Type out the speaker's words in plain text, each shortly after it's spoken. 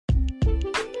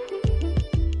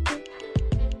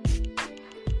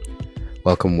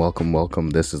Welcome, welcome,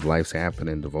 welcome. This is Life's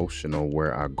Happening Devotional,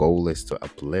 where our goal is to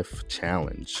uplift,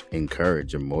 challenge,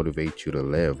 encourage, and motivate you to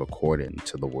live according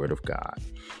to the Word of God.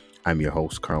 I'm your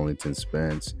host, Carlington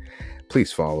Spence.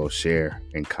 Please follow, share,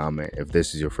 and comment. If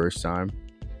this is your first time,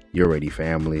 you're already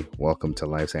family. Welcome to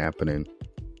Life's Happening.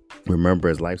 Remember,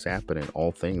 as life's happening,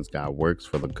 all things God works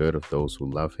for the good of those who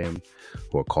love Him,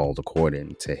 who are called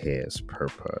according to His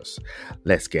purpose.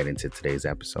 Let's get into today's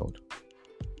episode.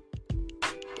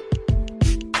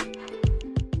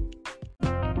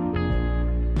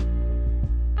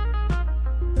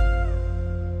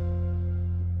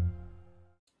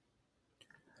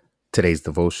 Today's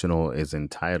devotional is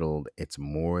entitled, It's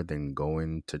More Than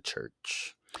Going to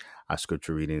Church. Our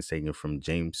scripture reading is taken from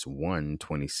James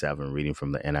 1:27, reading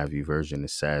from the NIV version.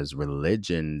 It says,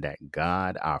 Religion that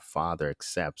God our Father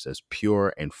accepts as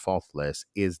pure and faultless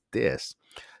is this,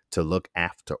 to look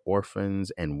after orphans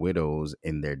and widows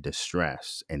in their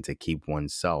distress and to keep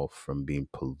oneself from being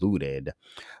polluted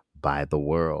by the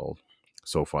world.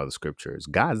 So far, the scriptures.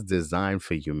 God's design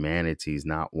for humanity is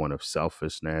not one of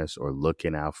selfishness or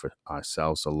looking out for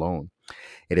ourselves alone.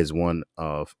 It is one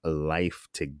of life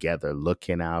together,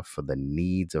 looking out for the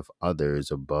needs of others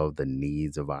above the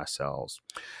needs of ourselves.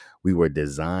 We were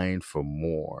designed for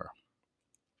more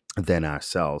than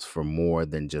ourselves, for more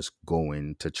than just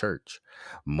going to church.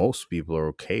 Most people are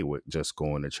okay with just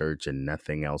going to church and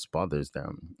nothing else bothers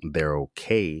them. They're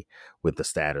okay with the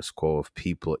status quo of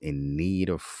people in need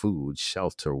of food,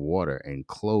 shelter, water, and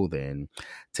clothing,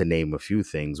 to name a few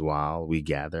things, while we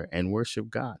gather and worship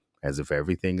God, as if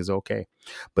everything is okay.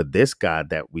 But this God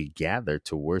that we gather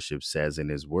to worship says in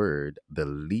His word, the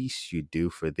least you do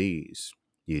for these,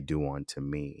 you do unto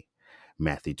me.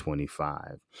 Matthew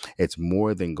 25. It's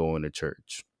more than going to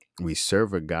church. We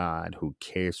serve a God who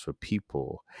cares for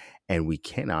people, and we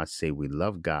cannot say we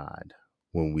love God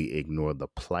when we ignore the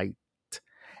plight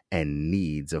and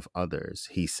needs of others.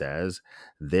 He says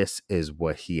this is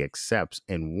what He accepts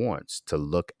and wants, to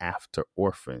look after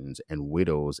orphans and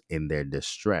widows in their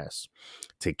distress,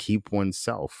 to keep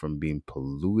oneself from being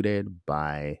polluted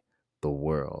by the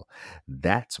world.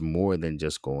 That's more than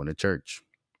just going to church.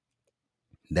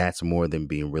 That's more than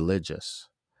being religious.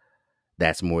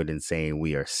 That's more than saying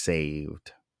we are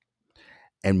saved,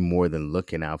 and more than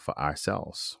looking out for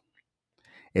ourselves.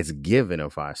 It's giving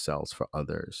of ourselves for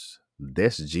others.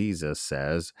 This Jesus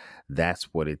says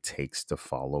that's what it takes to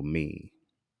follow me.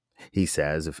 He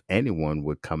says, if anyone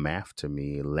would come after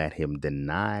me, let him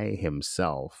deny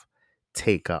himself,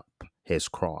 take up his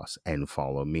cross and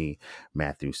follow me.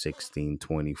 Matthew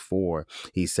 16:24.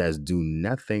 He says, do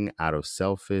nothing out of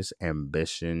selfish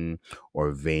ambition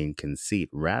or vain conceit.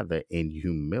 Rather, in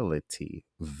humility,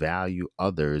 value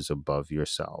others above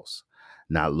yourselves,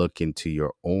 not looking to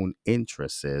your own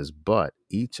interests, but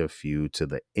each of you to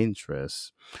the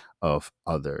interests of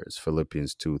others.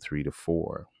 Philippians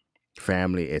 2:3-4.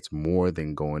 Family, it's more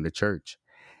than going to church.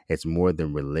 It's more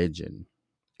than religion.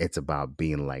 It's about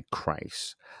being like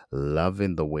Christ,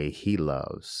 loving the way He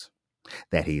loves,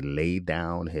 that He laid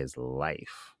down His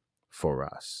life for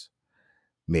us.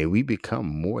 May we become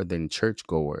more than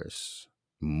churchgoers,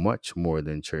 much more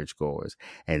than churchgoers,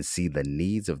 and see the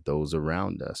needs of those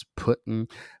around us, putting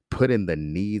the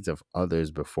needs of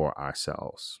others before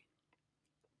ourselves,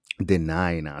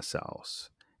 denying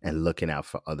ourselves and looking out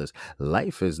for others.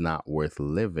 Life is not worth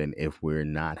living if we're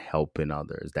not helping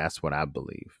others. That's what I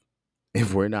believe.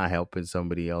 If we're not helping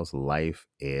somebody else, life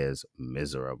is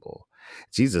miserable.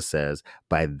 Jesus says,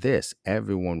 by this,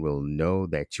 everyone will know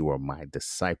that you are my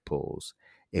disciples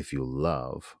if you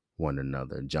love one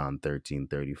another. John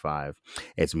 13:35.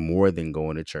 It's more than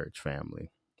going to church,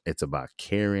 family. It's about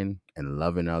caring and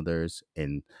loving others.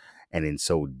 And in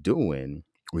so doing,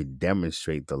 we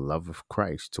demonstrate the love of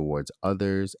Christ towards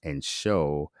others and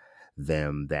show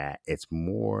them that it's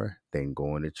more than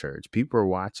going to church. People are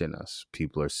watching us.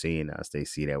 People are seeing us. They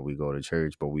see that we go to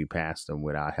church, but we pass them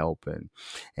without helping.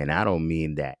 And I don't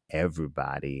mean that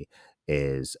everybody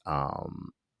is,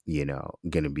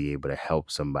 going to be able to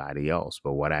help somebody else.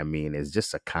 But what I mean is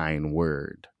just a kind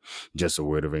word, just a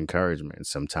word of encouragement.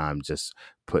 Sometimes just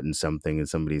putting something in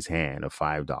somebody's hand, of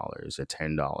 $5 or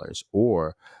 $10,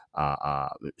 or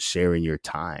sharing your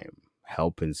time,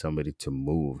 helping somebody to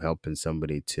move, helping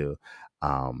somebody to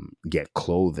get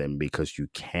clothing because you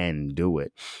can do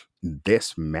it.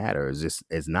 This matters.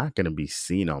 It's not going to be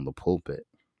seen on the pulpit.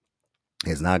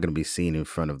 It's not going to be seen in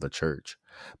front of the church,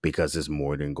 because it's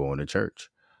more than going to church.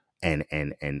 And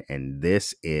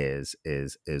this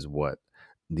is what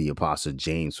the apostle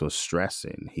James was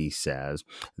stressing. He says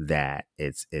that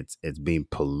it's being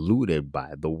polluted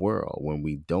by the world. When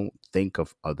we don't think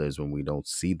of others, when we don't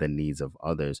see the needs of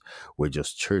others, we're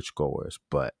just churchgoers.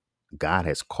 But God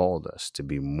has called us to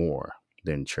be more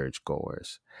than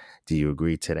churchgoers. Do you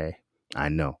agree today? I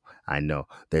know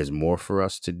there's more for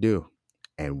us to do,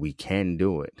 and we can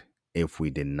do it if we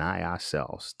deny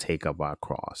ourselves, take up our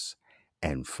cross,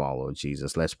 and follow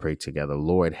Jesus. Let's pray together.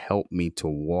 Lord, help me to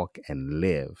walk and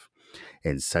live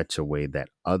in such a way that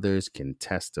others can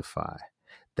testify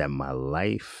that my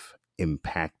life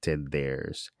impacted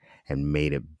theirs and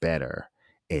made it better.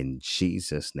 In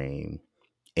Jesus' name,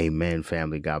 amen,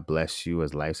 family. God bless you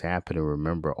as life's happening.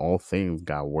 Remember, all things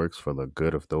God works for the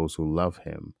good of those who love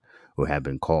him, who have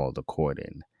been called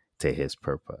according to his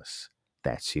purpose.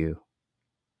 That's you.